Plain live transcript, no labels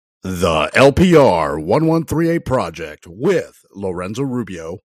The LPR 1138 project with Lorenzo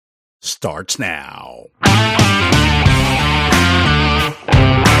Rubio starts now.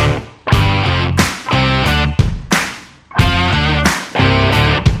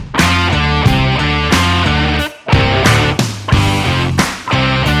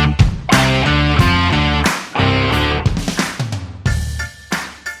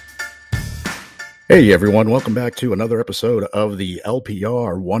 Hey everyone, welcome back to another episode of the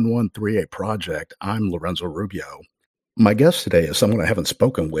LPR 1138 project. I'm Lorenzo Rubio. My guest today is someone I haven't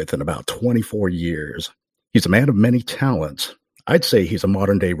spoken with in about 24 years. He's a man of many talents. I'd say he's a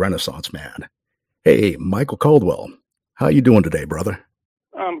modern day Renaissance man. Hey, Michael Caldwell, how you doing today, brother?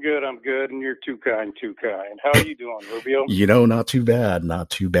 I'm good, and you're too kind. How are you doing, Rubio? Not too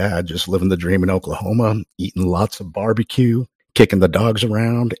bad. Just living the dream in Oklahoma, eating lots of barbecue, kicking the dogs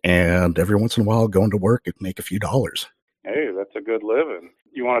around, and every once in a while going to work and make a few dollars. Hey, that's a good living.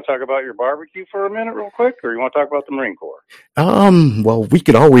 You want to talk about your barbecue for a minute real quick, or you want to talk about the Marine Corps? Well, we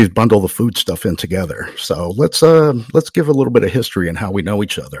could always bundle the food stuff in together. So let's give a little bit of history and how we know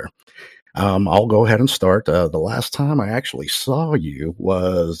each other. I'll go ahead and start. The last time I actually saw you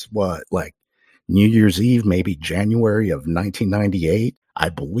was New Year's Eve, maybe January of 1998. I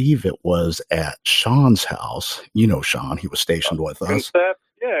believe it was at Sean's house. You know Sean, he was stationed with us.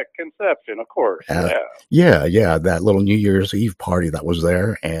 Conception, of course. Yeah, that little New Year's Eve party that was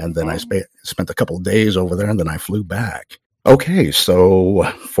there. And then I spent a couple of days over there, and then I flew back. Okay, so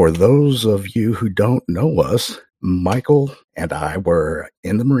for those of you who don't know us, Michael and I were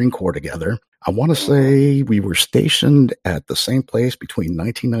in the Marine Corps together. I want to say we were stationed at the same place between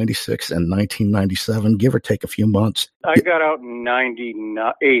 1996 and 1997, give or take a few months. I got out in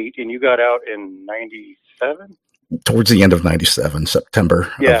 98, and you got out in 97? Towards the end of 97,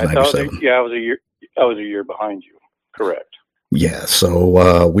 September of 97. I was a year behind you. Correct. Yeah,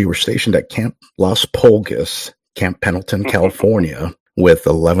 so we were stationed at Camp Las Pulgas, Camp Pendleton, California, with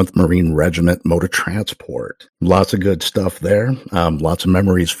 11th Marine Regiment Motor Transport. Lots of good stuff there. Lots of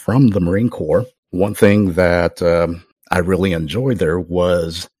memories from the Marine Corps. One thing that I really enjoyed there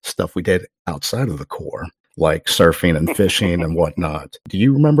was stuff we did outside of the Corps, like surfing and fishing and whatnot. Do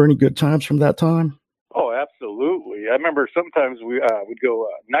you remember any good times from that time? Oh, absolutely. I remember sometimes we'd go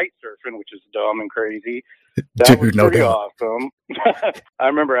night surfing, which is dumb and crazy. That was pretty awesome. I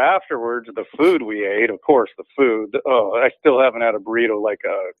remember afterwards the food we ate. Of course, the food. Oh, I still haven't had a burrito like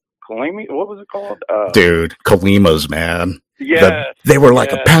a Kalima. What was it called? Dude, Kalimas, man. Yeah, they were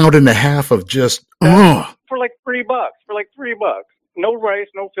like a pound and a half of just for like $3. No rice,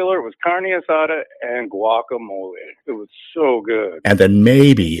 no filler. It was carne asada and guacamole. It was so good. And then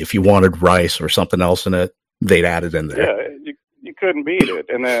maybe if you wanted rice or something else in it, they'd add it in there. Yeah, you couldn't beat it.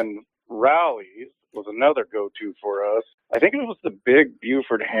 And then Rowley's was another go-to for us. I think it was the big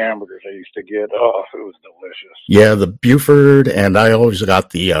Buford hamburgers I used to get. Oh, it was delicious. Yeah, the Buford, and I always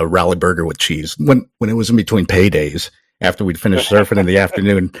got the Rowley burger with cheese when it was in between paydays. After we'd finished surfing in the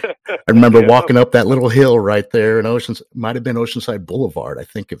afternoon, I remember walking up that little hill right there in might have been Oceanside Boulevard, I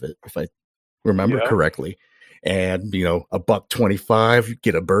think of it, if I remember correctly. And, $1.25,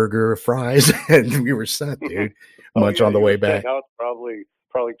 get a burger, fries, and we were set, dude. Munch on the way back. Now it's probably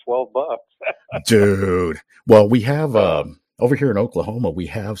 $12. Dude. Well, we have, over here in Oklahoma, we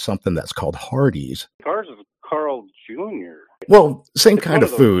have something that's called Hardee's. Ours is Carl Jr. Well, same kind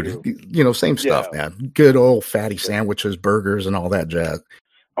of food, same stuff, man. Good old fatty sandwiches, burgers, and all that jazz.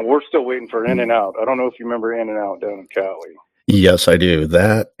 And we're still waiting for In-N-Out. I don't know if you remember In-N-Out down in Cali. Yes, I do.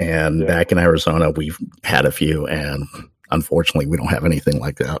 That, and back in Arizona, we've had a few, and unfortunately, we don't have anything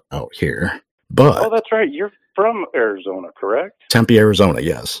like that out here. But that's right. You're from Arizona, correct? Tempe, Arizona,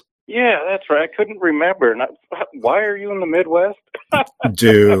 yes. Yeah, that's right. I couldn't remember. Why are you in the Midwest?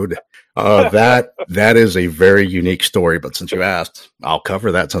 Dude, that is a very unique story. But since you asked, I'll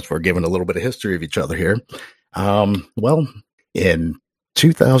cover that since we're giving a little bit of history of each other here. Well, in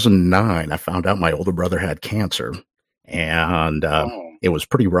 2009, I found out my older brother had cancer, and it was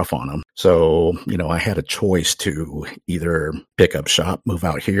pretty rough on him. So, I had a choice to either pick up shop, move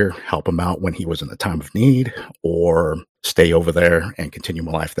out here, help him out when he was in a time of need, or stay over there and continue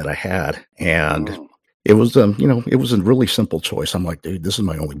my life that I had. And it was, it was a really simple choice. I'm like, dude, this is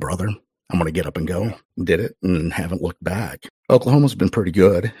my only brother. I'm going to get up and go. Did it and haven't looked back. Oklahoma's been pretty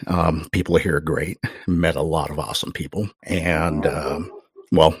good. People here are great. Met a lot of awesome people. And,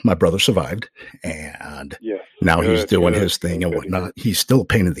 well, my brother survived, and now he's doing his thing and whatnot. He's still a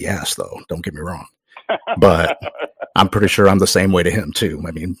pain in the ass, though. Don't get me wrong. But I'm pretty sure I'm the same way to him, too.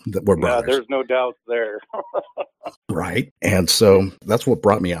 I mean, we're brothers. There's no doubt there. Right. And so that's what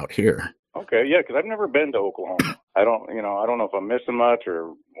brought me out here. Okay, yeah, because I've never been to Oklahoma. I don't know if I'm missing much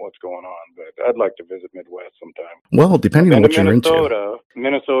or what's going on, but I'd like to visit Midwest sometime. Well, depending on what you're into.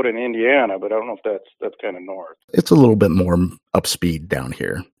 Minnesota and Indiana, but I don't know if that's kind of north. It's a little bit more up speed down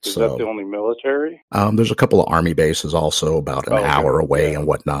here. Is that the only military? There's a couple of Army bases also about an hour away and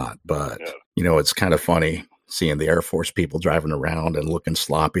whatnot. But, it's kind of funny seeing the Air Force people driving around and looking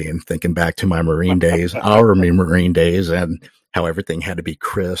sloppy and thinking back to my Marine days, our Marine days, and how everything had to be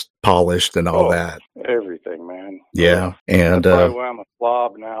crisp, polished, and all that. Everything, man. Yeah. And that's probably why I'm a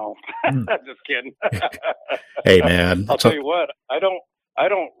slob now. Just kidding. Hey, man. I'll tell you what, I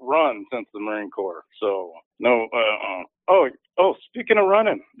don't run since the Marine Corps, so no. Speaking of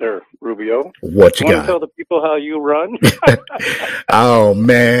running, there, Rubio. What you got? Tell the people how you run. Oh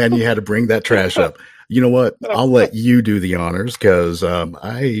man, you had to bring that trash up. You know what? I'll let you do the honors because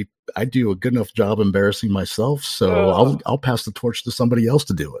I do a good enough job embarrassing myself. So I'll pass the torch to somebody else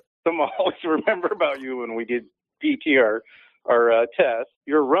to do it. I always remember about you when we did PT our test.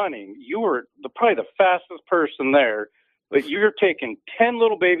 You're running. You were probably the fastest person there, but you're taking 10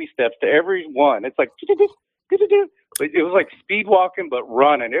 little baby steps to every one. It's like it was like speed walking, but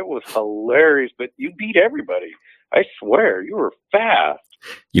running. It was hilarious, but you beat everybody. I swear, you were fast.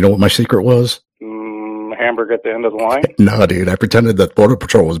 You know what my secret was? Hamburger at the end of the line? No, dude. I pretended that Border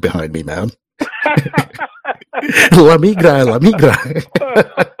Patrol was behind me, man. La migra.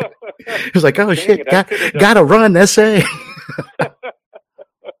 It was like, oh, shit, gotta run, essay.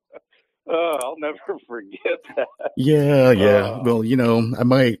 I'll never forget that. Yeah. Well,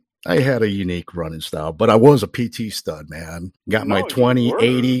 I had a unique running style, but I was a PT stud, man. Got my 20,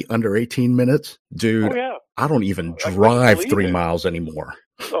 80 under 18 minutes. Dude, I don't even drive 3 miles anymore.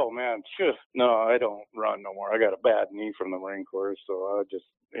 Oh, man. No, I don't run no more. I got a bad knee from the Marine Corps, so I just,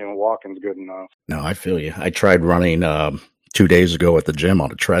 walking's good enough. No, I feel you. I tried running 2 days ago at the gym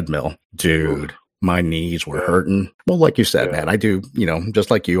on a treadmill. Dude. My knees were hurting. Well, like you said, man, I do, just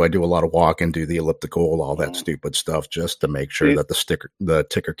like you, I do a lot of walking, do the elliptical, all that stupid stuff just to make sure that the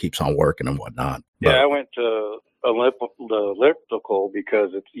ticker keeps on working and whatnot. But, I went to the elliptical because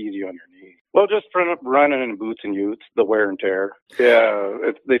it's easy on your knees. Well, just for running in boots and utes, the wear and tear.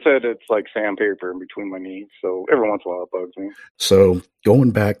 Yeah, they said it's like sandpaper in between my knees, so every once in a while it bugs me. So going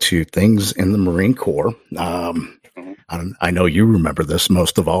back to things in the Marine Corps, I know you remember this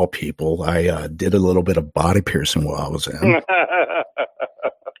most of all people. I did a little bit of body piercing while I was in.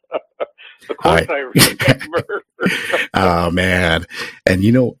 Of course I remember. Oh, man. And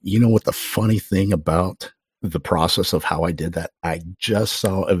you know what the funny thing about the process of how I did that? I just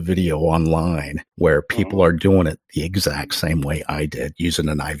saw a video online where people are doing it the exact same way I did, using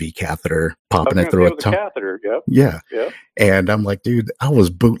an IV catheter, popping it through a tongue. Catheter, yep. Yeah. And I'm like, dude, I was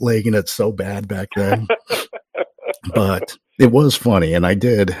bootlegging it so bad back then. But it was funny, and I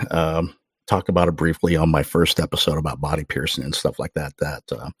did talk about it briefly on my first episode about body piercing and stuff like that. That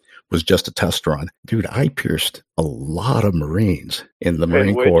was just a test run. Dude, I pierced a lot of Marines in the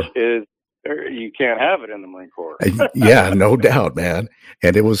Marine Corps. You can't have it in the Marine Corps. Yeah, no doubt, man.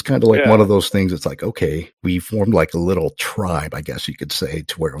 And it was kind of like one of those things. It's like, okay, we formed like a little tribe, I guess you could say,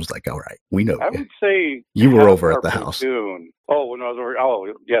 to where it was like, all right, we know. I would say you were over at the house. Oh, when I was over. Oh,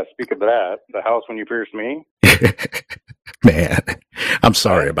 yeah. Speak of that, the house when you pierced me. Man, I'm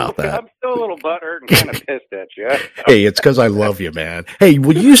sorry about that. I'm still a little butthurt and kind of pissed at you. Hey, it's because I love you, man. Hey,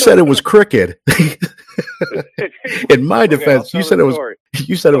 well, you said it was crooked. In my defense, you said it was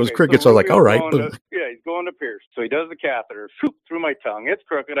crooked. So I was like, all right. He's going to pierce. So he does the catheter through my tongue. It's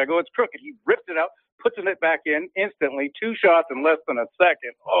crooked. I go, it's crooked. He rips it out, puts it back in instantly. 2 shots in less than a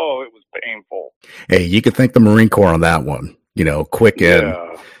second. Oh, it was painful. Hey, you could thank the Marine Corps on that one. Quick and,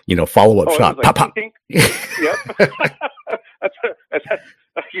 follow-up shot. Like, pop, pop. Yep.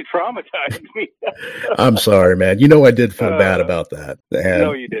 You traumatized me. I'm sorry, man. I did feel bad about that. And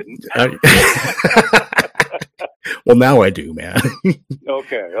no, you didn't. Well, now I do, man.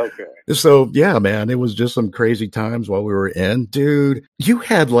 Okay. So, yeah, man, it was just some crazy times while we were in. Dude, you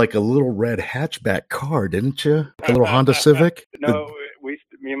had like a little red hatchback car, didn't you? A little Honda Civic? No,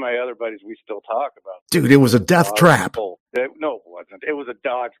 me and my other buddies, we still talk about it. Dude, it was a death trap. No, it wasn't. It was a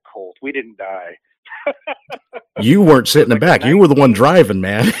Dodge Colt. We didn't die. You weren't sitting in the back. You were the one driving,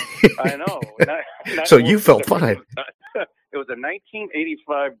 man. I know. So you felt fine. It was a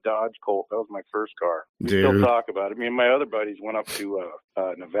 1985 Dodge Colt. That was my first car. We Dude. Still talk about it. Me and my other buddies went up to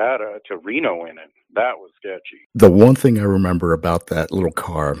Nevada to Reno in it. That was sketchy. The one thing I remember about that little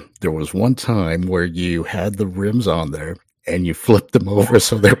car, there was one time where you had the rims on there and you flipped them over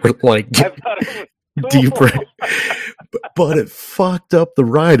so they were like deeper. But it fucked up the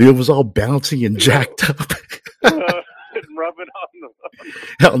ride. It was all bouncy and jacked up. rub it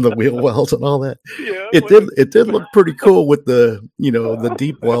on on the wheel wells and all that. Yeah, It did look pretty cool with the the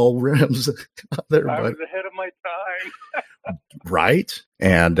deep well rims there, I but was ahead of my time. right.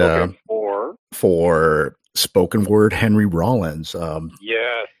 And Okay, for spoken word Henry Rollins,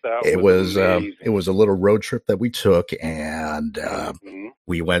 yes, that was amazing. it was a little road trip that we took, and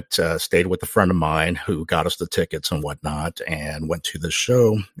we went stayed with a friend of mine who got us the tickets and whatnot, and went to the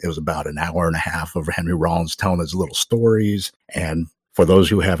show. It was about an hour and a half of Henry Rollins telling his little stories. And for those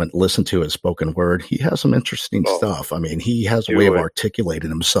who haven't listened to his spoken word, he has some interesting stuff. I mean, he has a way of articulating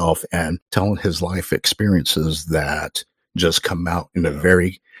himself and telling his life experiences that just come out in a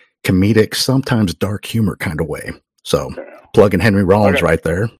very comedic, sometimes dark humor kind of way. So plugging Henry Rollins right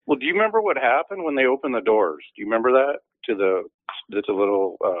there. Well, do you remember what happened when they opened the doors? Do you remember that to the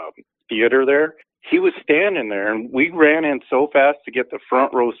little theater there? He was standing there, and we ran in so fast to get the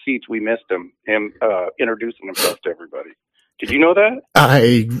front row seats, we missed him introducing himself to everybody. Did you know that?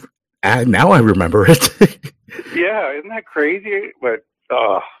 I now I remember it. Yeah, isn't that crazy? But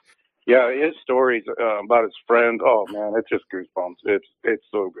yeah, his stories about his friend. Oh man, it's just goosebumps. It's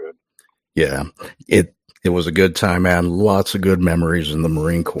so good. Yeah, it was a good time, man. Lots of good memories in the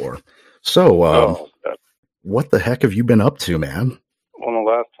Marine Corps. So, what the heck have you been up to, man? Well, in the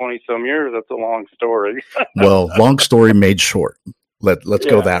last 20-some years, that's a long story. Well, long story made short. Let's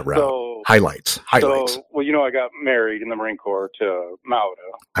go that route. So, Highlights. So, well, I got married in the Marine Corps to Mauda.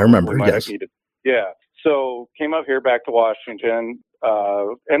 I remember, yes. So, came up here back to Washington.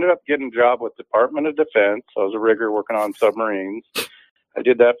 Ended up getting a job with Department of Defense. I was a rigger working on submarines. I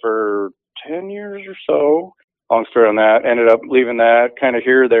did that for 10 years or so. Long story on that. Ended up leaving that, kind of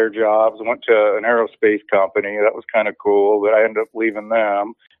here or there jobs. Went to an aerospace company. That was kind of cool, but I ended up leaving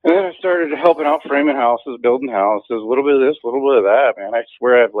them. And then I started helping out framing houses, building houses, a little bit of this, a little bit of that, man. I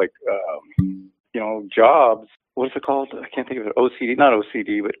swear I have jobs. What's it called? I can't think of it. OCD, not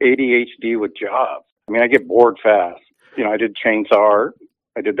OCD, but ADHD with jobs. I mean, I get bored fast. I did chainsaw art.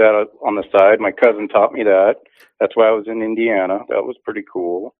 I did that on the side. My cousin taught me that. That's why I was in Indiana. That was pretty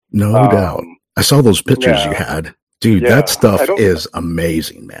cool. No doubt. I saw those pictures you had. Dude, that stuff is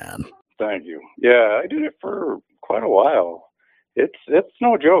amazing, man. Thank you. Yeah, I did it for quite a while. It's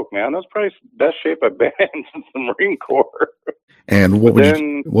no joke, man. That's probably the best shape I've been in since the Marine Corps. And what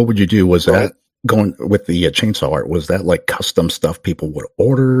would you do? Was that going with the chainsaw art? Was that like custom stuff people would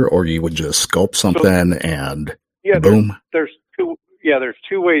order, or you would just sculpt something and boom? There's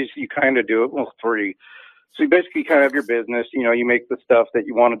two ways you kind of do it. Well, three. So you basically kind of have your business. You make the stuff that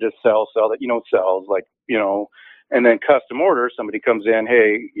you want to just sell that sells, like and then custom order. Somebody comes in,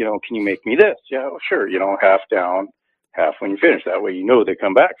 hey, can you make me this? Yeah, well, sure. Half down, half when you finish. That way, they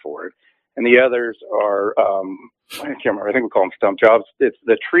come back for it. And the others are, I can't remember. I think we call them stump jobs. It's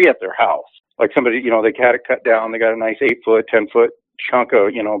the tree at their house. Like somebody, they had it cut down. They got a nice 8-foot, 10-foot chunk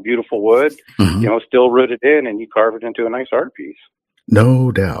of, beautiful wood, still rooted in, and you carve it into a nice art piece.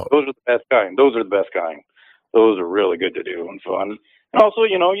 No doubt. Those are the best kind. Those are really good to do and fun. And also,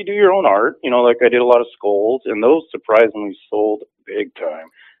 you do your own art. Like I did a lot of skulls, and those surprisingly sold big time.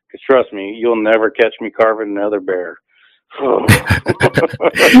 Because trust me, you'll never catch me carving another bear.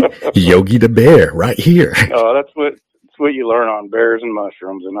 Yogi the Bear, right here. Oh, that's what you learn on bears and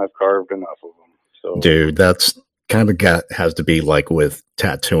mushrooms, and I've carved enough of them. So, dude, that's kind of has to be like with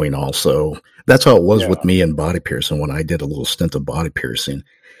tattooing. Also, that's how it was with me and body piercing. When I did a little stint of body piercing,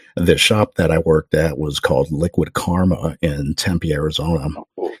 the shop that I worked at was called Liquid Karma in Tempe, Arizona,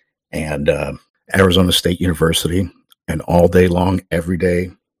 and Arizona State University. And all day long, every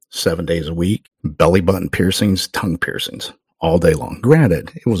day, 7 days a week, belly button piercings, tongue piercings, all day long.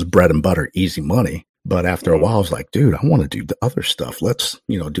 Granted, it was bread and butter, easy money. But after a while, I was like, dude, I want to do the other stuff. Let's,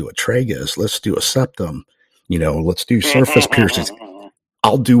 do a tragus. Let's do a septum. Let's do surface piercings.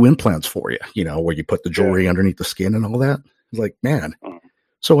 I'll do implants for you, where you put the jewelry underneath the skin and all that. I was like, man.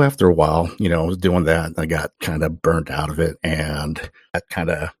 So after a while, I was doing that. I got kind of burnt out of it, and that kind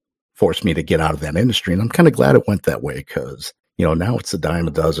of forced me to get out of that industry. And I'm kind of glad it went that way because, now it's a dime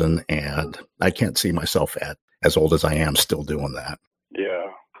a dozen, and I can't see myself at as old as I am still doing that. Yeah,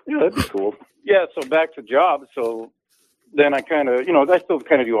 that'd be cool. Yeah, so back to jobs. So then I kind of, I still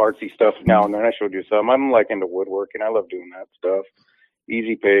kind of do artsy stuff now and then. I showed you some. I'm like into woodworking. I love doing that stuff.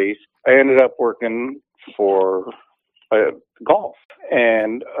 Easy pace. I ended up working for golf.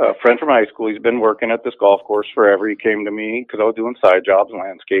 And a friend from high school, he's been working at this golf course forever. He came to me because I was doing side jobs and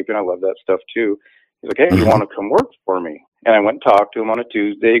landscaping. I love that stuff too. He's like, hey, you want to come work for me? And I went and talked to him on a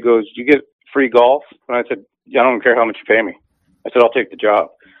Tuesday. He goes, do you get free golf? And I said, yeah, I don't care how much you pay me. I said, I'll take the job.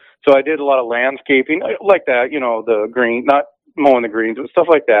 So I did a lot of landscaping like that, the green, not mowing the greens, but stuff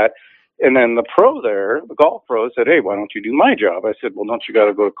like that. And then the pro there, the golf pro, said, "Hey, why don't you do my job?" I said, "Well, don't you got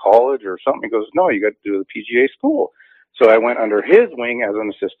to go to college or something?" He goes, "No, you got to do the PGA school." So I went under his wing as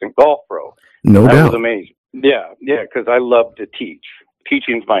an assistant golf pro. No doubt. That was amazing. Yeah, because I love to teach.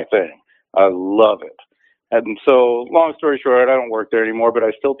 Teaching's my thing. I love it. And so, long story short, I don't work there anymore, but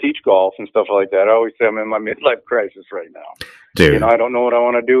I still teach golf and stuff like that. I always say I'm in my midlife crisis right now. Dude. I don't know what I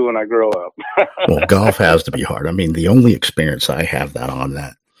want to do when I grow up. Well, golf has to be hard. I mean, the only experience I have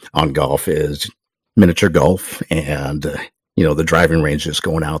on golf is miniature golf and, the driving range, just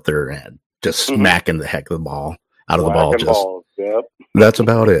going out there and just smacking the heck of the ball out of the ball. Balls. Yep. That's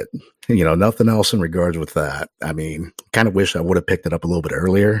about it. Nothing else in regards with that. I mean, kind of wish I would have picked it up a little bit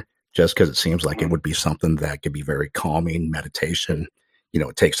earlier, just because it seems like it would be something that could be very calming, meditation.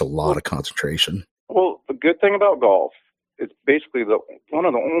 It takes a lot of concentration. Well, the good thing about golf, it's basically one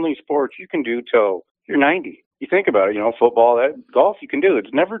of the only sports you can do till you're 90. You think about it, football, golf you can do.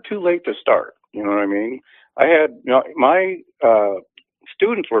 It's never too late to start. You know what I mean? I had, my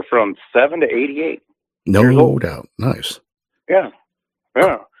students were from 7 to 88. No doubt. Nice. Yeah.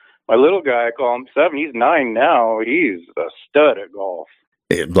 My little guy, I call him 7. He's 9 now. He's a stud at golf.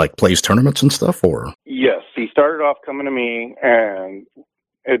 It, like, plays tournaments and stuff, or? Yes. He started off coming to me, and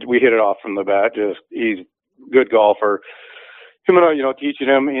we hit it off from the bat. He's a good golfer. Him and I, teaching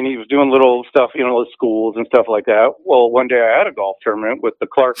him, and he was doing little stuff, with schools and stuff like that. Well, one day I had a golf tournament with the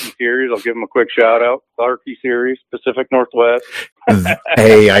Clarkey Series. I'll give him a quick shout out. Clarkey Series, Pacific Northwest.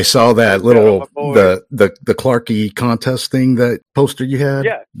 Hey, I saw that little the Clarkey contest thing, that poster you had.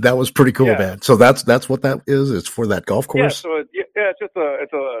 Yeah, that was pretty cool, man. So that's what that is. It's for that golf course. Yeah, so it's just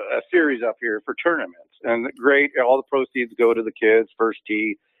a series up here for tournaments, and great. All the proceeds go to the kids. First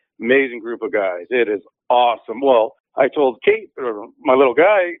tee, amazing group of guys. It is awesome. Well, I told Kate, or my little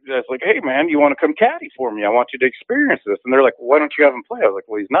guy, that's like, "Hey, man, you want to come caddy for me? I want you to experience this." And they're like, "Why don't you have him play?" I was like,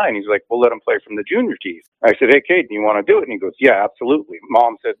 "Well, he's 9." He's like, "We'll let him play from the junior tees." I said, "Hey, Kate, do you want to do it?" And he goes, "Yeah, absolutely."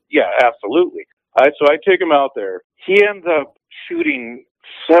 Mom said, "Yeah, absolutely." So I take him out there. He ends up shooting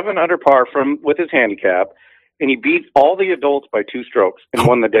 7 under par with his handicap, and he beat all the adults by 2 strokes and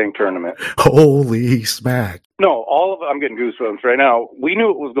won the dang tournament. Holy smack. No, I'm getting goosebumps right now. We knew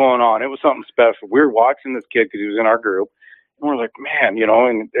what was going on. It was something special. We were watching this kid because he was in our group. And we're like, man,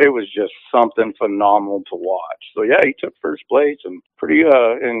 and it was just something phenomenal to watch. So, yeah, he took first place and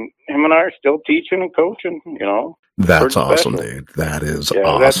and him and I are still teaching and coaching, That's awesome, dude. That is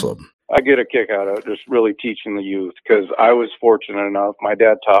awesome. I get a kick out of it, just really teaching the youth, because I was fortunate enough. My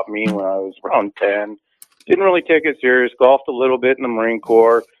dad taught me when I was around 10. Didn't really take it serious. Golfed a little bit in the Marine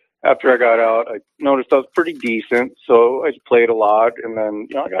Corps. After I got out, I noticed I was pretty decent, so I played a lot, and then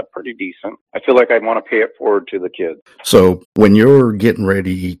I got pretty decent. I feel like I want to pay it forward to the kids. So when you're getting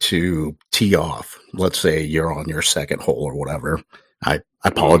ready to tee off, let's say you're on your second hole or whatever, I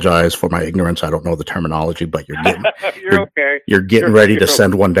apologize for my ignorance. I don't know the terminology, but you're getting okay. You're getting ready to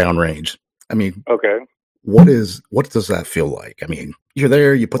send one down range. I mean, okay. What does that feel like? I mean, you're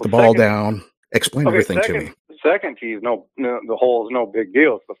there, you put the ball down. Explain everything to me. Second tee is the hole is no big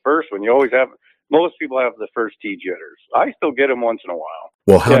deal. It's the first one. You always have. Most people have the first tee jitters. I still get them once in a while.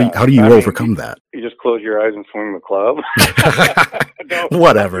 Well, how do you overcome that? You just close your eyes and swing the club.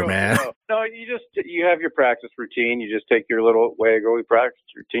 Whatever, man. No, you have your practice routine. You just take your little Wago practice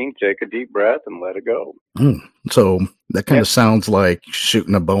routine, take a deep breath, and let it go. So that kind of sounds like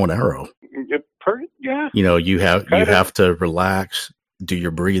shooting a bow and arrow. Yeah. You have to relax, do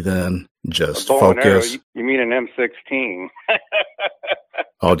your breathing, just focus. You mean an M16?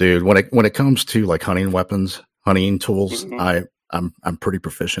 Oh, dude, when it comes to like hunting weapons, hunting tools, I'm pretty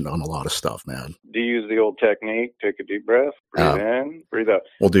proficient on a lot of stuff, man. Do you use the old technique? Take a deep breath, breathe in, breathe out.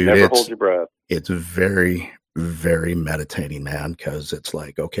 Well, dude, never hold your breath. It's very, very meditating, man, because it's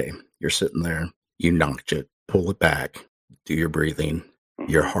like, okay, you're sitting there, you knocked it, pull it back, do your breathing,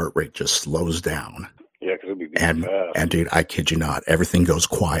 your heart rate just slows down. Yeah, because it'll be fast. And dude, I kid you not, everything goes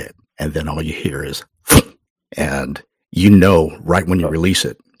quiet, and then all you hear is, and right when you release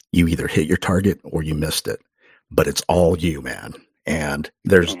it, you either hit your target or you missed it. But it's all you, man. And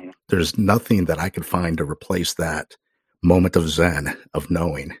there's nothing that I could find to replace that moment of zen of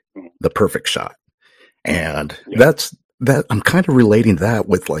knowing the perfect shot. And that's I'm kind of relating that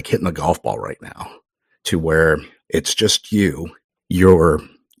with like hitting a golf ball right now, to where it's just you're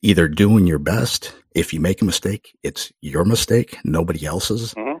either doing your best. If you make a mistake, it's your mistake, nobody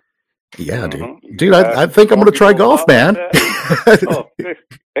else's. Yeah, dude, I think I'm going to try golf, man.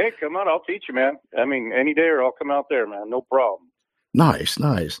 Hey, come on, I'll teach you, man. I mean, any day, or I'll come out there, man. No problem. Nice.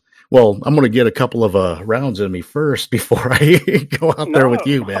 Well, I'm going to get a couple of rounds in me first before I go out there with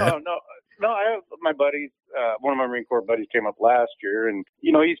you, man. No, I have my buddies, one of my Marine Corps buddies came up last year, and,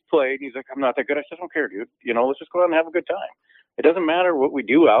 he's played, and he's like, I'm not that good. I said, I don't care, dude. Let's just go out and have a good time. It doesn't matter what we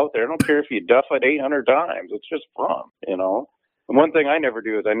do out there. I don't care if you duff it 800 times. It's just fun, And one thing I never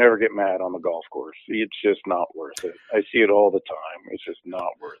do is I never get mad on the golf course. It's just not worth it. I see it all the time. It's just not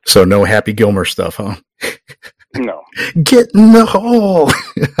worth it. So no Happy Gilmore stuff, huh? No. Get in the hole.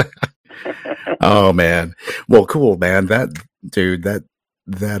 Oh, man. Well, cool, man. That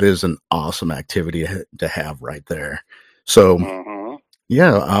is an awesome activity to have right there. So,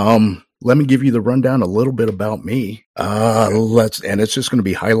 let me give you the rundown a little bit about me. And it's just going to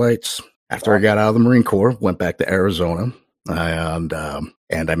be highlights. After I got out of the Marine Corps, went back to Arizona, and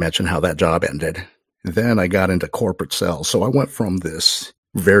I mentioned how that job ended. Then I got into corporate sales. So I went from this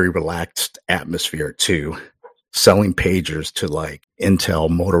very relaxed atmosphere to selling pagers to like Intel,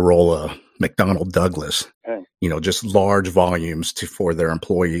 Motorola, McDonnell Douglas, just large volumes for their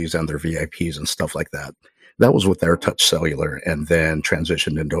employees and their VIPs and stuff like that. That was with AirTouch Cellular, and then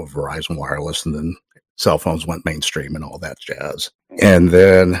transitioned into Verizon Wireless, and then cell phones went mainstream and all that jazz. And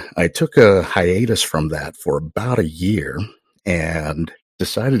then I took a hiatus from that for about a year and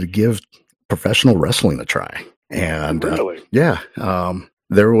decided to give professional wrestling a try. And really?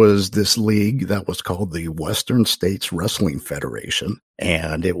 There was this league that was called the Western States Wrestling Federation,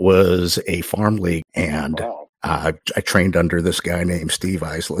 and it was a farm league. And I trained under this guy named Steve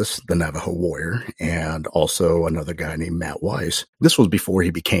Isles, the Navajo Warrior, and also another guy named Matt Weiss. This was before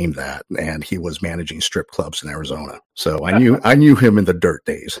he became that, and he was managing strip clubs in Arizona. So I knew him in the dirt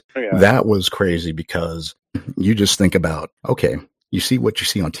days. Yeah. That was crazy because you just think about, okay, you see what you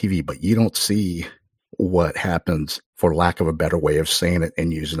see on TV, but you don't see what happens, for lack of a better way of saying it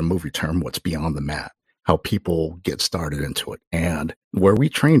and using a movie term, what's beyond the mat, how people get started into it. And where we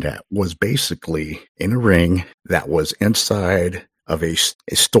trained at was basically in a ring that was inside of a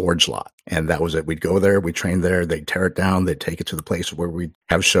storage lot. And that was it. We'd go there, we'd train there, they'd tear it down, they'd take it to the place where we'd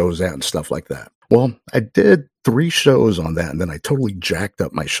have shows at and stuff like that. Well, I did 3 shows on that, and then I totally jacked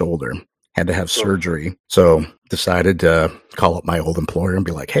up my shoulder. Had to have surgery. So decided to call up my old employer and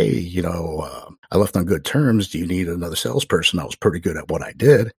be like, hey, I left on good terms. Do you need another salesperson? I was pretty good at what I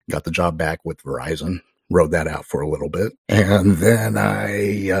did. Got the job back with Verizon. Rode that out for a little bit. And then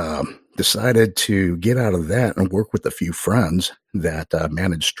I decided to get out of that and work with a few friends that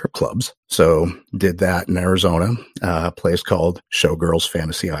managed strip clubs. So did that in Arizona, a place called Showgirls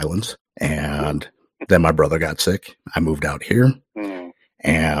Fantasy Islands. And then my brother got sick. I moved out here.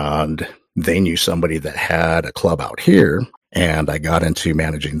 And they knew somebody that had a club out here, and I got into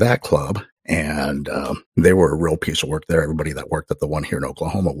managing that club, and they were a real piece of work there. Everybody that worked at the one here in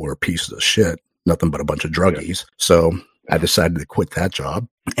Oklahoma were pieces of shit, nothing but a bunch of druggies. So I decided to quit that job,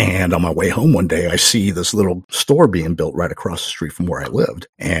 and on my way home one day, I see this little store being built right across the street from where I lived,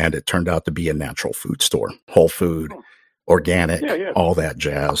 and it turned out to be a natural food store, whole food, organic, all that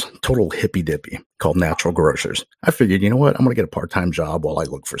jazz, total hippy dippy, called Natural Grocers. I figured, you know what, I'm going to get a part-time job while I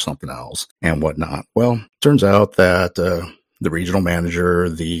look for something else and whatnot. Well, turns out that the regional manager,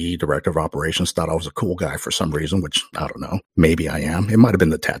 the director of operations, thought I was a cool guy for some reason, which I don't know. Maybe I am. It might have been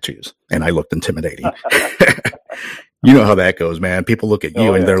the tattoos, and I looked intimidating. You know how that goes, man. People look at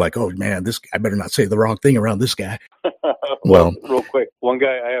you and they're like, oh, man, I better not say the wrong thing around this guy. Well, real quick, one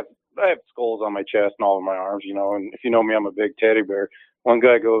guy, I have skulls on my chest and all of my arms, and if you know me, I'm a big teddy bear. One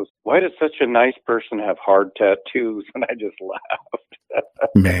guy goes, why does such a nice person have hard tattoos? And I just laughed.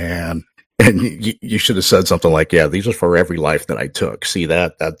 Man. And you should have said something like, yeah, these are for every life that I took. See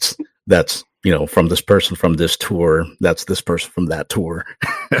that's from this person from this tour, that's this person from that tour.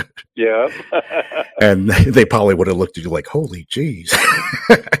 Yeah. And they probably would have looked at you like, holy jeez.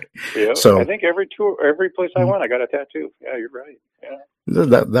 Yeah. So I think every place I went, I got a tattoo. Yeah, you're right. Yeah.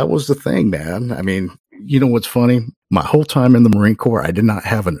 That was the thing, man. I mean, you know what's funny? My whole time in the Marine Corps, I did not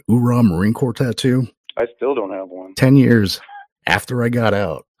have an URA Marine Corps tattoo. I still don't have one. 10 years after I got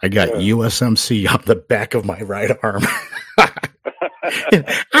out, I got USMC on the back of my right arm.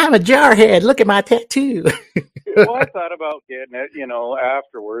 I'm a jarhead. Look at my tattoo. Well, I thought about getting it,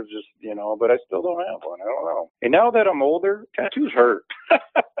 afterwards, just, but I still don't have one. I don't know. And now that I'm older, tattoos hurt.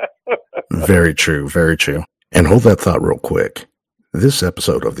 Very true. Very true. And hold that thought real quick. This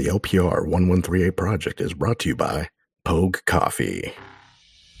episode of the LPR 1138 Project is brought to you by Pogue Coffee.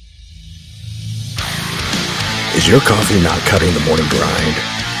 Is your coffee not cutting the morning grind?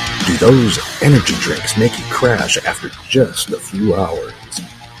 Do those energy drinks make you crash after just a few hours?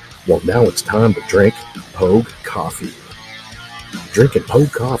 Well, now it's time to drink Pogue Coffee. Drinking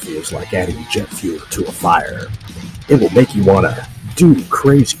Pogue Coffee is like adding jet fuel to a fire. It will make you want to do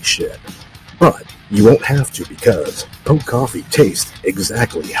crazy shit. But you won't have to because Pogue Coffee tastes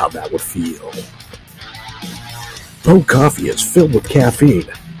exactly how that would feel. Pogue coffee is filled with caffeine,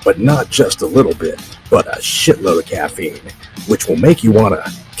 but not just a little bit, but a shitload of caffeine, which will make you want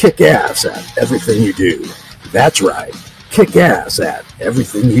to kick ass at everything you do. That's right, kick ass at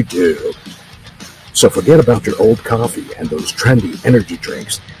everything you do. So forget about your old coffee and those trendy energy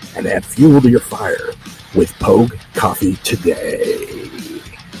drinks and add fuel to your fire with Pogue Coffee today.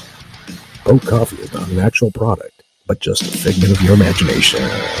 Pogue coffee is not an actual product, but just a figment of your imagination.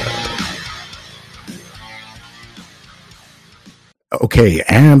 Okay,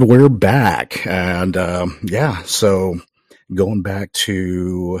 and we're back. And so going back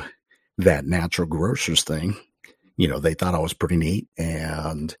to that natural grocers thing, they thought I was pretty neat.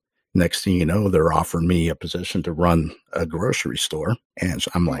 And next thing you know, they're offering me a position to run a grocery store. And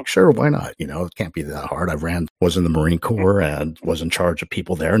so I'm like, sure, why not? It can't be that hard. Was in the Marine Corps and was in charge of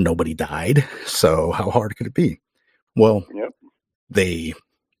people there. Nobody died. So how hard could it be? Well, They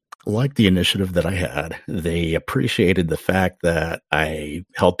liked the initiative that I had. They appreciated the fact that I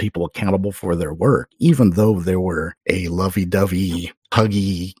held people accountable for their work, even though they were a lovey-dovey,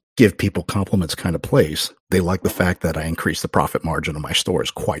 huggy, give people compliments kind of place. They liked the fact that I increased the profit margin of my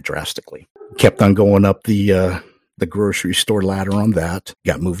stores quite drastically. Kept on going up the grocery store ladder on that.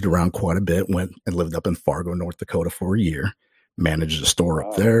 Got moved around quite a bit. Went and lived up in Fargo, North Dakota for a year. Managed a store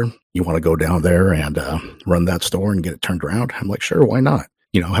up there. You want to go down there and run that store and get it turned around? I'm like, sure, why not?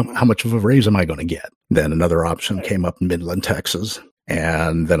 How much of a raise am I going to get? Then another option came up in Midland, Texas.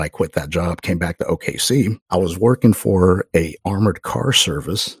 And then I quit that job, came back to OKC. I was working for a armored car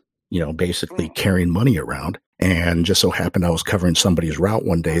service, basically carrying money around. And just so happened I was covering somebody's route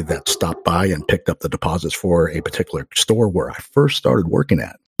one day that stopped by and picked up the deposits for a particular store where I first started working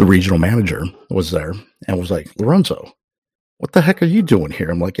at. The regional manager was there and was like, Lorenzo, what the heck are you doing here?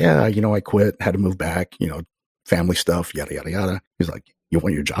 I'm like, yeah, I quit, had to move back, family stuff, yada, yada, yada. He's like, you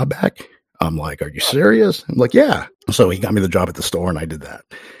want your job back? I'm like, are you serious? I'm like, yeah. So he got me the job at the store and I did that.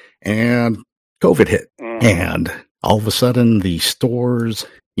 And COVID hit. And all of a sudden the stores,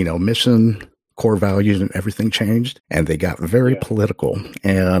 mission, core values and everything changed and they got very political.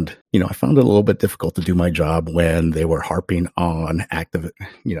 And, I found it a little bit difficult to do my job when they were harping on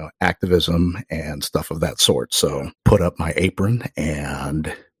activism and stuff of that sort. So put up my apron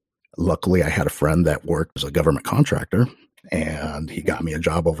and luckily I had a friend that worked as a government contractor. And he got me a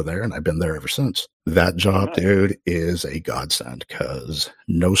job over there, and I've been there ever since. That job, dude, is a godsend because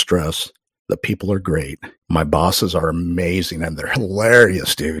no stress. The people are great. My bosses are amazing, and they're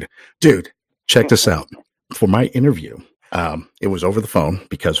hilarious, dude. Dude, check this out. For my interview, it was over the phone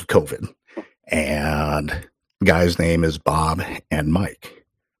because of COVID. And the guy's name is Bob and Mike.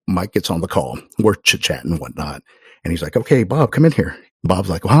 Mike gets on the call. We're chit-chatting and whatnot. And he's like, okay, Bob, come in here.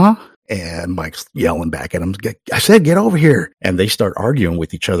 Bob's like, huh? And Mike's yelling back at him. I said, get over here. And they start arguing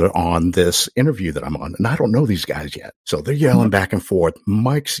with each other on this interview that I'm on. And I don't know these guys yet. So they're yelling back and forth.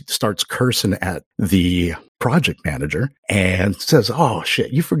 Mike starts cursing at the project manager and says, oh,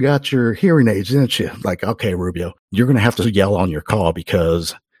 shit, you forgot your hearing aids, didn't you? Like, okay, Rubio, you're going to have to yell on your call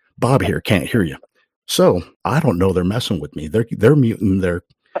because Bob here can't hear you. So I don't know. They're messing with me. They're muting their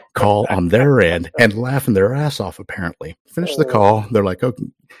call on their end and laughing their ass off, apparently. Finish the call. They're like,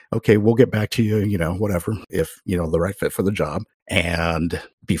 okay, we'll get back to you, whatever, if, the right fit for the job. And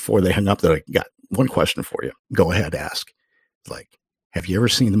before they hung up, they're like, got one question for you. Go ahead, ask. Like, have you ever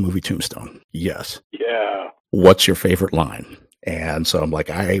seen the movie Tombstone? Yes. Yeah. What's your favorite line? And so I'm like,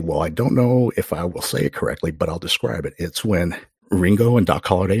 I don't know if I will say it correctly, but I'll describe it. It's when Ringo and Doc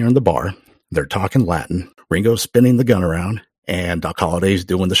Holliday are in the bar. They're talking Latin. Ringo's spinning the gun around. And Doc Holliday's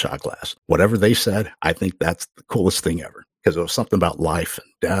doing the shot glass. Whatever they said, I think that's the coolest thing ever. Because it was something about life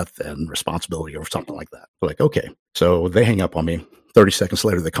and death and responsibility or something like that. They're like, okay. So they hang up on me. 30 seconds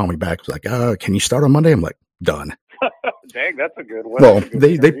later, they call me back. It's like, can you start on Monday? I'm like, done. Dang, that's a good one. Well,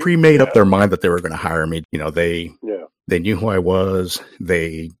 they pre-made up their mind that they were going to hire me. They knew who I was.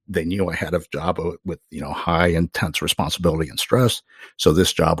 They knew I had a job with, high intense responsibility and stress. So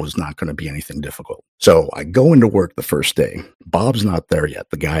this job was not going to be anything difficult. So I go into work the first day. Bob's not there yet.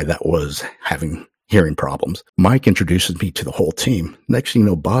 The guy that was having hearing problems. Mike introduces me to the whole team. Next thing you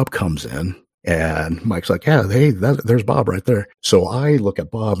know, Bob comes in. And Mike's like, yeah, hey, there's Bob right there. So I look at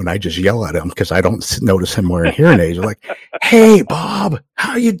Bob and I just yell at him because I don't notice him wearing hearing aids. I'm like, hey, Bob,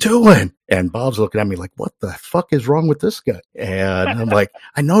 how you doing? And Bob's looking at me like, what the fuck is wrong with this guy? And I'm like,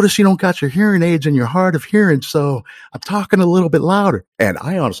 I notice you don't got your hearing aids and you're hard of hearing, so I'm talking a little bit louder. And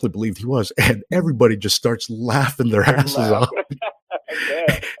I honestly believed he was. And everybody just starts laughing their asses off.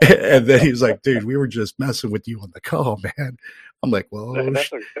 And then he's like, dude, we were just messing with you on the call, man. I'm like, well,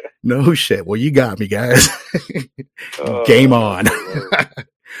 no shit. Well, you got me, guys. Game on.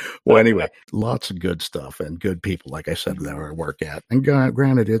 Well, anyway, lots of good stuff and good people, like I said, that I work at. And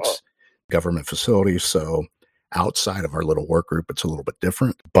granted, it's government facilities, so outside of our little work group, it's a little bit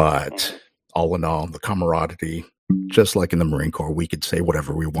different. But all in all, the camaraderie, just like in the Marine Corps, we could say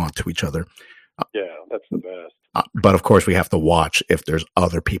whatever we want to each other. Yeah, that's the best. But of course, we have to watch if there's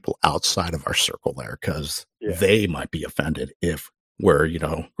other people outside of our circle there, because they might be offended if we're,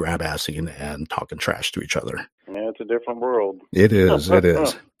 grab-assing and talking trash to each other. Yeah, it's a different world. It is. It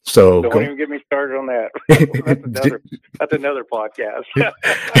is. So don't even get me started on that. That's another podcast.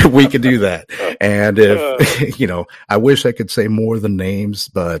 We could do that. And if, I wish I could say more than names,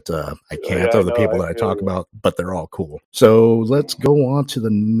 but I can't of the people that I talk about, but they're all cool. So let's go on to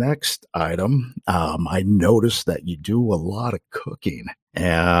the next item. I noticed that you do a lot of cooking.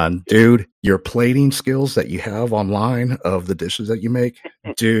 And dude, your plating skills that you have online of the dishes that you make,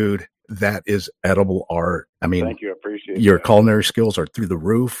 dude, that is edible art. I mean, thank you. I appreciate your culinary skills are through the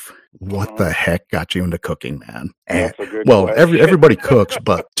roof. What the heck got you into cooking, man? And everybody cooks,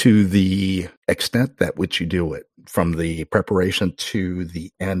 but to the extent that which you do it, from the preparation to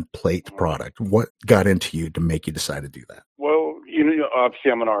the end plate product, what got into you to make you decide to do that? Well,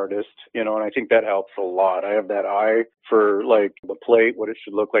 obviously I'm an artist, and I think that helps a lot. I have that eye for like the plate, what it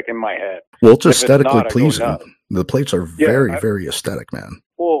should look like in my head. Well, it's aesthetically pleasing. The plates are very, very aesthetic, man.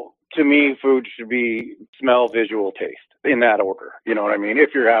 Well, to me, food should be smell, visual, taste in that order. You know what I mean? If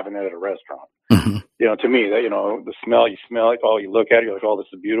you're having it at a restaurant, to me, that the smell, you smell it, you look at it, you're like, oh, this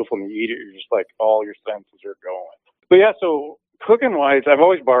is beautiful, and you eat it, you're just like, all your senses are going. But yeah, so cooking wise, I've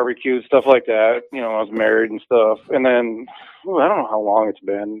always barbecued, stuff like that. I was married and stuff, and then I don't know how long it's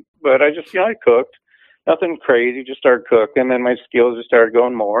been, but I just I cooked, nothing crazy, just started cooking, and then my skills just started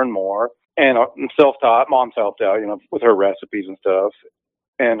going more and more. And I'm self-taught. Mom's helped out, with her recipes and stuff.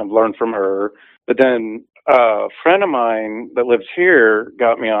 And I've learned from her. But then a friend of mine that lives here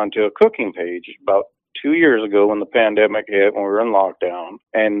got me onto a cooking page about 2 years ago when the pandemic hit, when we were in lockdown.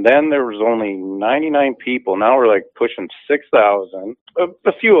 And then there was only 99 people. Now we're like pushing 6,000. A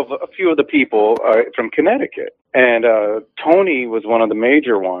few of the people from Connecticut. And Tony was one of the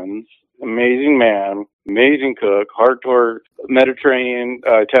major ones. Amazing man, amazing cook, hardcore Mediterranean,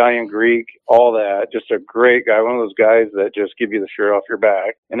 Italian, Greek, all that. Just a great guy, one of those guys that just give you the shirt off your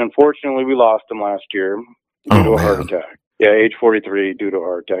back. And unfortunately, we lost him last year due to a heart attack. Yeah, age 43 due to a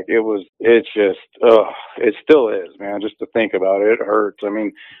heart attack. It still is, man. Just to think about it, it hurts. I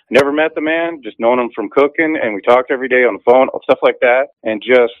mean, I never met the man, just known him from cooking, and we talked every day on the phone, stuff like that. And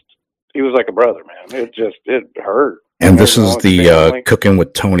he was like a brother, man. It hurt. And this is the Cooking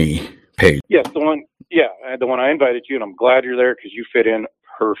with Tony page. Yes, the one I invited you, and I'm glad you're there because you fit in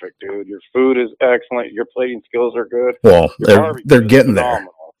perfect, dude. Your food is excellent. Your plating skills are good. Well, they're getting there.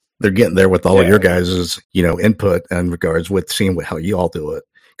 They're getting there with all of your guys' input in regards with seeing how you all do it.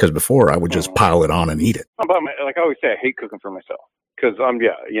 Because before I would just pile it on and eat it. Like I always say, I hate cooking for myself because I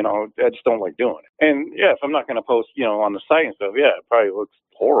just don't like doing it. And if I'm not going to post, on the site and stuff, it probably looks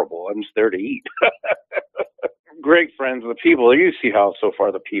horrible. I'm just there to eat. Great friends with people. You see how so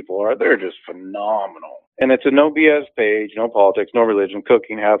far the people are. They're just phenomenal. And it's a no BS page, no politics, no religion,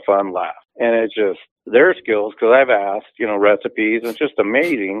 cooking, have fun, laugh. And it's just their skills, because I've asked, recipes. It's just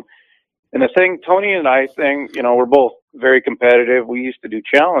amazing. And the thing, Tony and I we're both very competitive. We used to do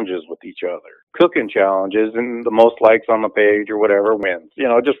challenges with each other, cooking challenges, and the most likes on the page or whatever wins,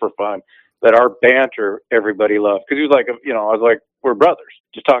 just for fun. That our banter, everybody loved. Because he was like, I was like, we're brothers,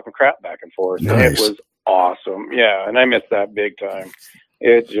 just talking crap back and forth. Nice. And it was awesome. Yeah, and I miss that big time.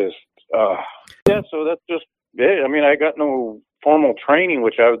 It just, so that's just it. I mean, I got no formal training,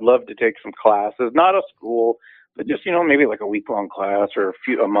 which I would love to take some classes, not a school, but just, maybe like a week-long class or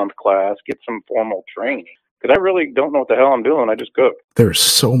a month class, get some formal training. Because I really don't know what the hell I'm doing. I just cook. There's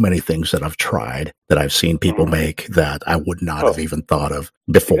so many things that I've tried that I've seen people make that I would not have even thought of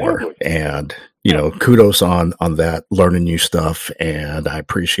before. Exactly. And, kudos on that, learning new stuff. And I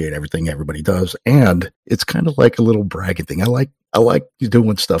appreciate everything everybody does. And it's kind of like a little bragging thing. I like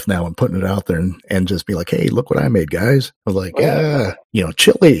doing stuff now and putting it out there and just be like, hey, look what I made, guys. I was like,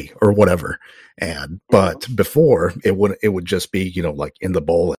 chili or whatever. But before it would just be, like in the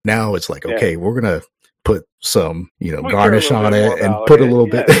bowl. Now it's like, okay, we're going to put some, garnish on it and put a little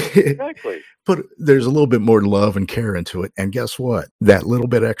bit, exactly. There's a little bit more love and care into it. And guess what? That little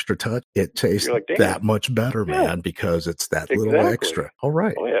bit extra touch, it tastes that much better, man, because it's that little extra. All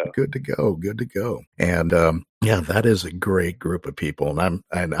right. Good to go. And, that is a great group of people. And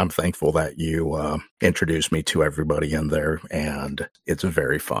I'm thankful that you, introduced me to everybody in there, and it's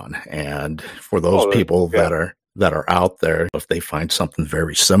very fun. And for those people that are that are out there, if they find something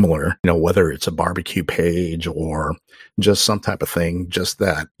very similar, whether it's a barbecue page or just some type of thing, just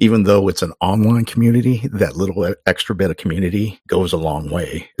that, even though it's an online community, that little extra bit of community goes a long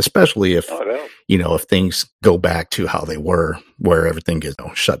way, especially if, if things go back to how they were, where everything gets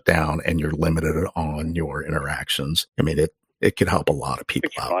shut down and you're limited on your interactions. I mean, it could help a lot of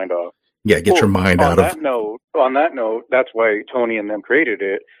people out. Mind off. Yeah, get your mind out of. On that note, that's why Tony and them created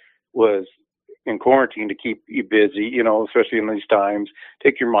it, was in quarantine to keep you busy, especially in these times,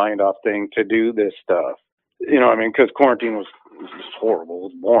 take your mind off things to do this stuff. Because quarantine was horrible, it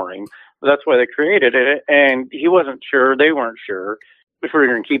was boring. But that's why they created it. And he wasn't sure, they weren't sure if we were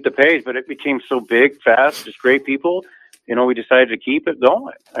going to keep the page, but it became so big, fast, just great people. We decided to keep it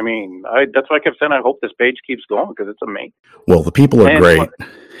going. I mean, that's why I kept saying I hope this page keeps going, because it's amazing. Well, the people are great,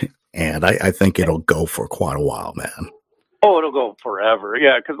 and I think it'll go for quite a while, man. Oh, it'll go forever.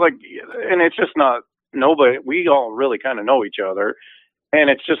 Yeah, because and it's just not nobody. We all really kind of know each other, and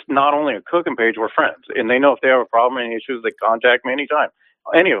it's just not only a cooking page. We're friends, and they know if they have a problem, any issues, they contact me anytime.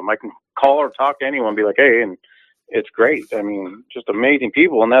 Any of them, I can call or talk to anyone, be like, hey, and it's great. I mean, just amazing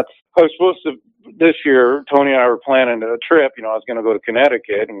people, and I was supposed to this year. Tony and I were planning a trip. I was going to go to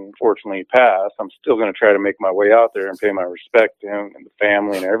Connecticut, and unfortunately passed. I'm still going to try to make my way out there and pay my respect to him and the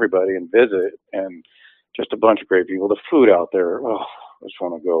family and everybody, and visit and. Just a bunch of great people. The food out there, I just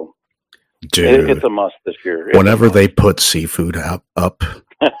want to go. Dude, it's a must this year. Whenever they put seafood up,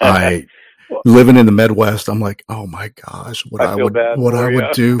 I living in the Midwest, I'm like, oh my gosh, what I would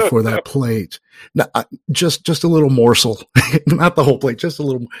do for that plate. No, just a little morsel, not the whole plate, just a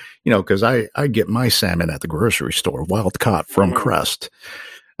little. Because I get my salmon at the grocery store, wild caught from Crest.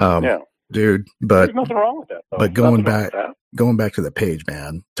 Dude, but there's nothing wrong with that. Though. But going back to the page,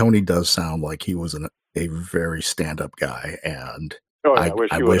 man, Tony does sound like he was a very stand-up guy, and I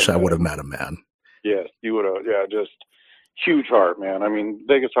wish I would have met him, man. Yes, you would have. Yeah, just huge heart, man. I mean,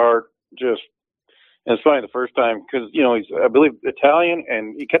 biggest heart. Just, and it's funny the first time because he's, I believe, Italian,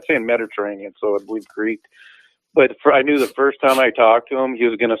 and he kept saying Mediterranean, so I believe Greek. But I knew the first time I talked to him, he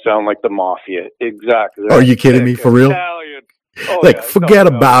was going to sound like the mafia. Exactly. Are you kidding me? For real? Italian. Forget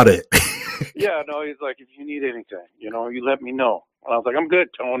about it. Yeah, no, he's like, if you need anything, you let me know. And I was like, I'm good,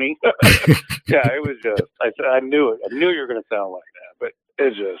 Tony. Yeah, it was just, I knew it. I knew you were going to sound like that, but it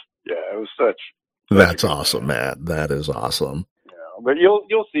just, it was such. That's awesome, man. That is awesome. Yeah, but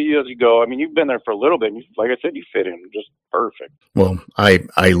you'll see as you go. I mean, you've been there for a little bit. And like I said, you fit in just perfect. Well, I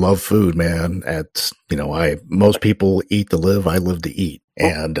love food, man. Most people eat to live. I live to eat.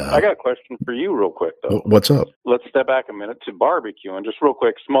 And I got a question for you real quick, though. What's up? Let's step back a minute to barbecue and just real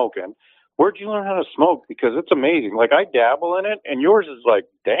quick smoking. Where'd you learn how to smoke? Because it's amazing. Like, I dabble in it, and yours is like,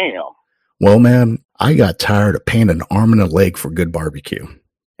 damn. Well, man, I got tired of paying an arm and a leg for good barbecue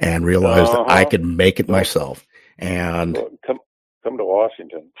and realized that I could make it myself. And come to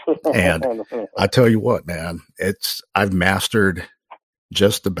Washington. And I tell you what, man, I've mastered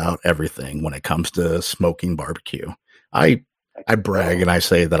just about everything when it comes to smoking barbecue. I brag and I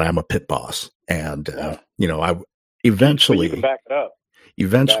say that I'm a pit boss, and I eventually you can back it up.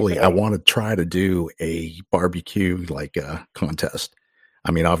 Eventually, I want to try to do a barbecue contest.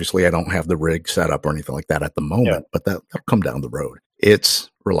 I mean, obviously, I don't have the rig set up or anything like that at the moment, but that'll come down the road. It's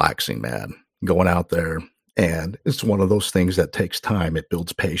relaxing, man. Going out there, and it's one of those things that takes time. It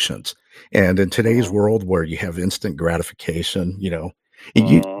builds patience, and in today's world where you have instant gratification, to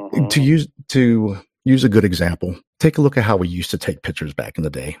use a good example, take a look at how we used to take pictures back in the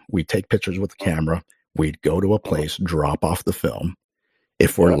day. We'd take pictures with the camera. We'd go to a place, drop off the film.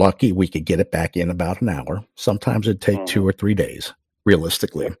 If we're lucky, we could get it back in about an hour. Sometimes it'd take 2 or 3 days,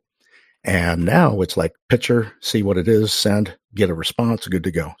 realistically. And now it's like picture, see what it is, send, get a response, good to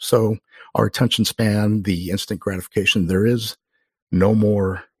go. So our attention span, the instant gratification, there is no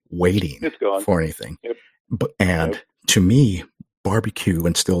more waiting for anything. To me, barbecue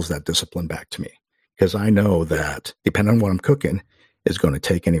instills that discipline back to me, because I know that depending on what I'm cooking, is going to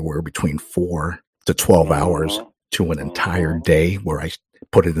take anywhere between 4 to 12 hours to an entire day, where I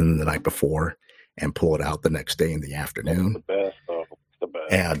put it in the night before and pull it out the next day in the afternoon. That's the best, though. It's the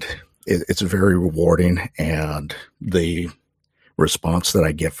best. And it's very rewarding. And the response that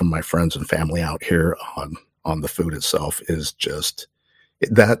I get from my friends and family out here on the food itself is just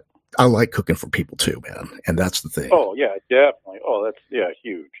that. I like cooking for people too, man. And that's the thing. Oh, yeah, definitely. Oh, that's,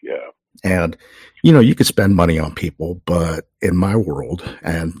 huge. Yeah. And, you could spend money on people, but in my world,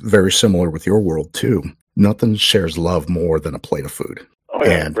 and very similar with your world too, nothing shares love more than a plate of food. Oh,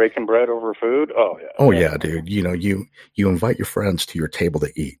 yeah. And breaking bread over food. Oh, yeah. Oh, yeah, dude. You invite your friends to your table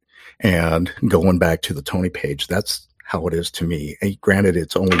to eat. And going back to the Tony page, that's how it is to me. And granted,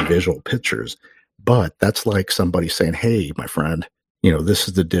 it's only visual pictures, But that's like somebody saying, hey, my friend, this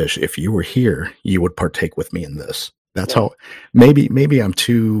is the dish. If you were here, you would partake with me in this. That's how maybe I'm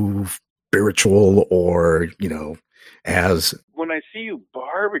too spiritual or, as when I see you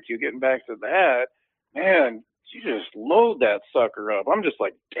barbecue, getting back to that, man, you just load that sucker up. I'm just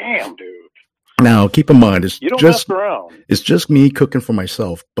like, damn, dude. Now, keep in mind, you don't mess around. It's just me cooking for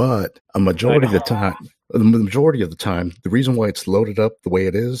myself, but the majority of the time, the reason why it's loaded up the way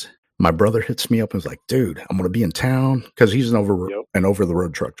it is, my brother hits me up and is like, dude, I'm going to be in town because he's an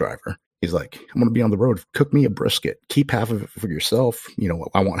over-the-road truck driver. He's like, I'm going to be on the road. Cook me a brisket. Keep half of it for yourself.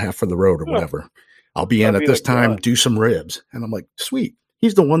 I want half for the road or whatever. I'll be in at this time, do some ribs. And I'm like, sweet.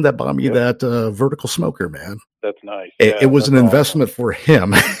 He's the one that bought me that vertical smoker, man. That's nice. It was an investment for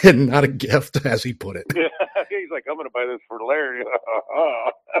him and not a gift, as he put it. Yeah. He's like, I'm going to buy this for Larry.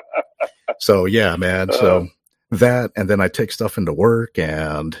 So, yeah, man. So that, and then I take stuff into work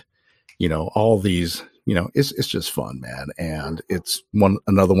and, all these, it's just fun, man. And it's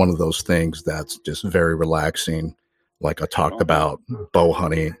another one of those things that's just very relaxing. Like I talked about bow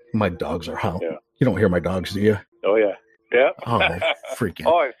hunting. My dogs are howling. Yeah. You don't hear my dogs, do you? Oh, yeah. Yeah. Oh, freaking.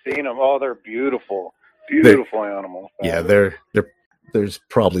 Oh, I've seen them. Oh, they're beautiful. Beautiful animals. Yeah, there's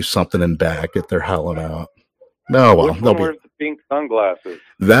probably something in back that they're howling out. No, well, which one wears the pink sunglasses?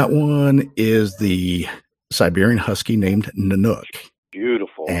 That one is the Siberian Husky named Nanook.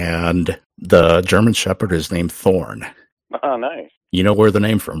 Beautiful. And the German Shepherd is named Thorn. Oh, nice. You know where they're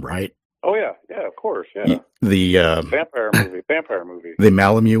named from, right? Oh, yeah. Yeah, of course. Yeah. The Vampire movie. The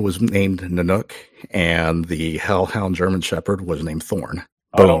Malamute was named Nanook, and the Hellhound German Shepherd was named Thorn.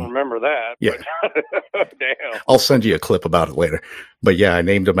 Boom. I don't remember that. Yeah. Damn. I'll send you a clip about it later. But yeah, I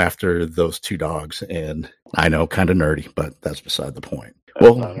named them after those two dogs, and I know, kind of nerdy, but that's beside the point.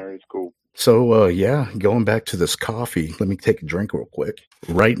 That's not nerdy. It's cool. So, going back to this coffee, let me take a drink real quick.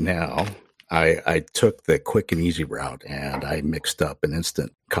 Right now, I took the quick and easy route, and I mixed up an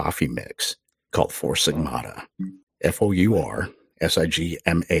instant coffee mix called Four Sigmata. Foursigmatic.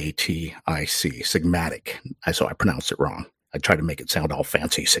 Sigmatic. So I pronounced it wrong. I tried to make it sound all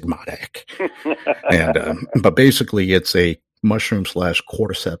fancy, Sigmatic. And but basically, it's a mushroom /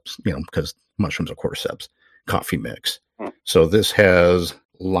 cordyceps, because mushrooms are cordyceps, coffee mix. So this has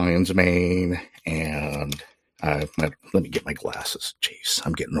lion's mane and let me get my glasses. Jeez,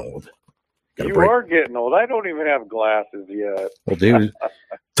 I'm getting old. You are getting old. I don't even have glasses yet. Well, dude,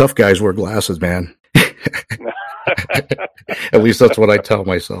 tough guys wear glasses, man. At least that's what I tell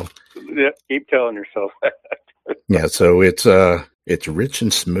myself. Yeah, keep telling yourself that. Yeah, so it's rich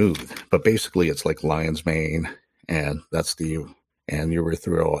and smooth, but basically it's like lion's mane, and that's the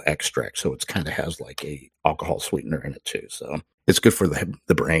erythritol extract. So it's kind of has like a alcohol sweetener in it too. So it's good for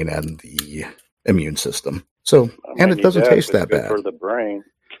the brain and the immune system. So and it doesn't taste that bad for the brain.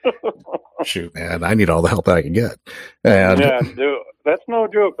 Shoot, man, I need all the help that I can get. And yeah, dude, that's no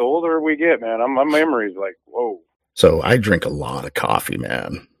joke. The older we get, man, my memory's like, whoa. So I drink a lot of coffee,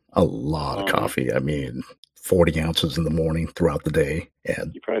 man. A lot of coffee. I mean, 40 ounces in the morning throughout the day.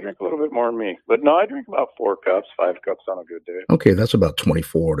 And you probably drink a little bit more than me. But no, I drink about 4 cups, 5 cups on a good day. Okay, that's about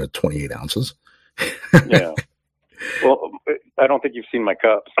 24 to 28 ounces. Yeah. Well, I don't think you've seen my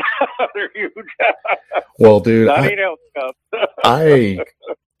cups. They're huge. Well, dude, 9-ounce cups.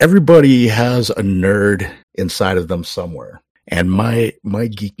 Everybody has a nerd inside of them somewhere. And my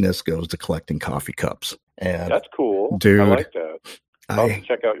geekness goes to collecting coffee cups. And that's cool. Dude, I like that. I'll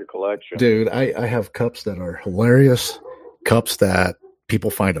check out your collection. Dude, I have cups that are hilarious, cups that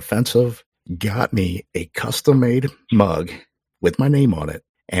people find offensive. Got me a custom-made mug with my name on it.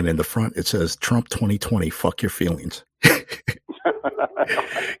 And in the front, it says, Trump 2020, fuck your feelings.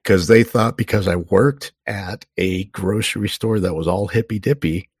 Because they thought because I worked at a grocery store that was all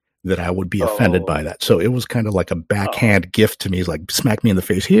hippy-dippy, that I would be offended by that. So it was kind of like a backhand gift to me. It's like, smack me in the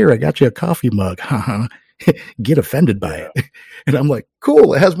face. Here, I got you a coffee mug. Haha. Get offended by it. And I'm like,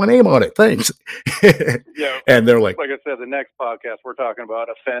 cool, it has my name on it. Thanks. Yeah. And they're like I said, the next podcast, we're talking about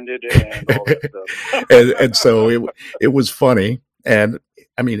offended and all that stuff. and so it was funny. And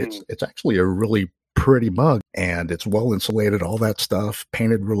I mean, it's actually a really pretty mug, and it's well insulated, all that stuff,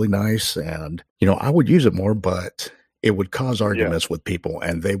 painted really nice. And, I would use it more, but it would cause arguments with people,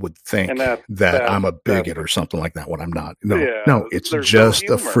 and they would think that I'm a bigot or something like that when I'm not. No, it's just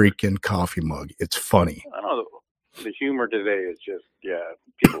a freaking coffee mug. It's funny. I don't know. The humor today is just,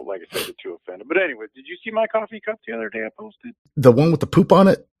 people, like I said, are too offended. But anyway, did you see my coffee cup the other day I posted? The one with the poop on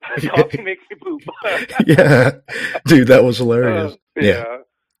it? Coffee makes me poop. Yeah. Dude, that was hilarious.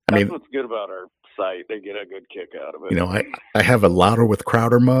 That's what's good about our site. They get a good kick out of it. I have a Louder with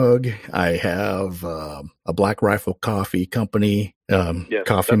Crowder mug. I have a Black Rifle Coffee Company coffee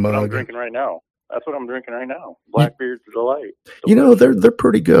that's mug. What I'm drinking right now. That's what I'm drinking right now. Blackbeard's Delight. You know, they're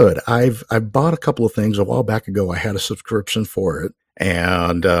pretty good. I've bought a couple of things a while back ago. I had a subscription for it,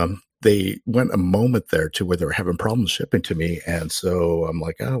 and they went a moment there to where they were having problems shipping to me, and so I'm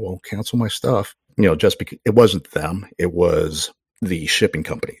like, oh well, cancel my stuff. You know, just because it wasn't them, it was the shipping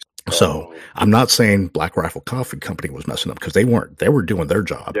companies. So I'm not saying Black Rifle Coffee Company was messing up, because they weren't. They were doing their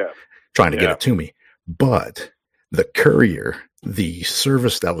job, trying to get it to me. But the courier, the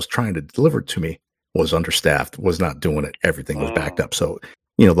service that was trying to deliver it to me, was understaffed, was not doing it. Everything was backed up. So,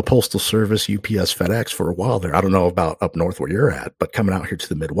 you know, the Postal Service, UPS, FedEx, for a while there, I don't know about up north where you're at, but coming out here to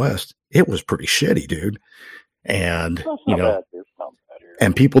the Midwest, it was pretty shitty, dude. And, you know,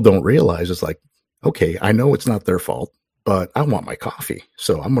 and people don't realize, it's like, okay, I know it's not their fault, but I want my coffee,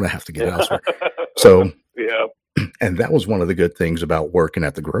 so I'm going to have to get it elsewhere. So, and that was one of the good things about working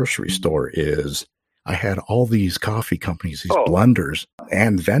at the grocery store is I had all these coffee companies, these blenders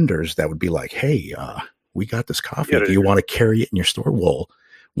and vendors that would be like, hey, we got this coffee. Do you want to carry it in your store?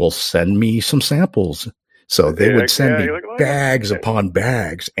 Well, send me some samples. So they would send me bags upon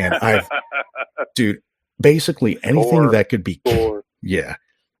bags. And dude, basically anything that could be,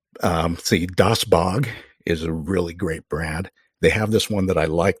 see, Das Bog is a really great brand. They have this one that I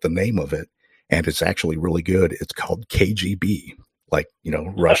like the name of it, and it's actually really good. It's called KGB. Like, you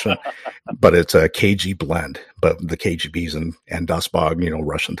know, Russian, but it's a KG blend, but the KGBs and Das Bog, you know,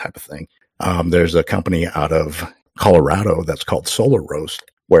 Russian type of thing. There's a company out of Colorado that's called Solar Roast,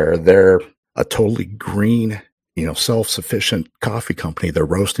 where they're a totally green, you know, self-sufficient coffee company. Their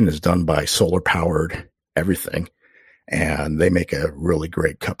roasting is done by solar powered everything. And they make a really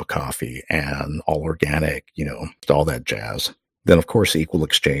great cup of coffee and all organic, you know, all that jazz. Then, of course, Equal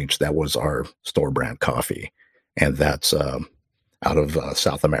Exchange, that was our store brand coffee. And that's, out of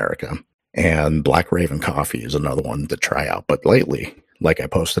South America. And Black Raven Coffee is another one to try out. But lately, like I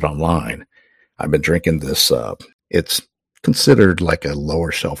posted online, I've been drinking this. It's considered like a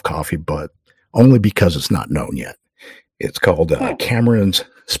lower shelf coffee, but only because it's not known yet. It's called Cameron's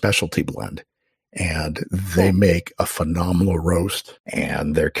Specialty Blend. And they make a phenomenal roast,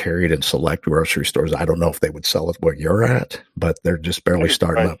 and they're carried in select grocery stores. I don't know if they would sell it where you're at, but they're just barely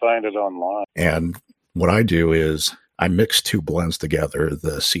starting up. Find it online. And what I do is I mix two blends together,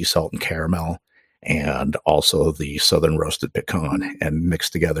 the sea salt and caramel, and also the southern roasted pecan, and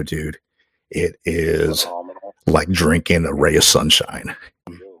mixed together, dude. It is like drinking a ray of sunshine.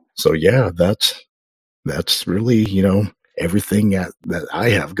 So yeah, that's really, you know, everything that I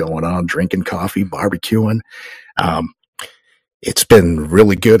have going on, drinking coffee, barbecuing. It's been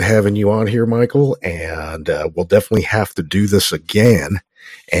really good having you on here, Michael, and we'll definitely have to do this again.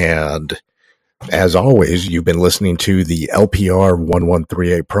 And as always, you've been listening to the LPR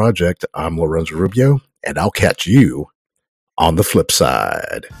 1138 Project. I'm Lorenzo Rubio, and I'll catch you on the flip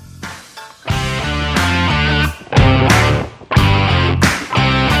side.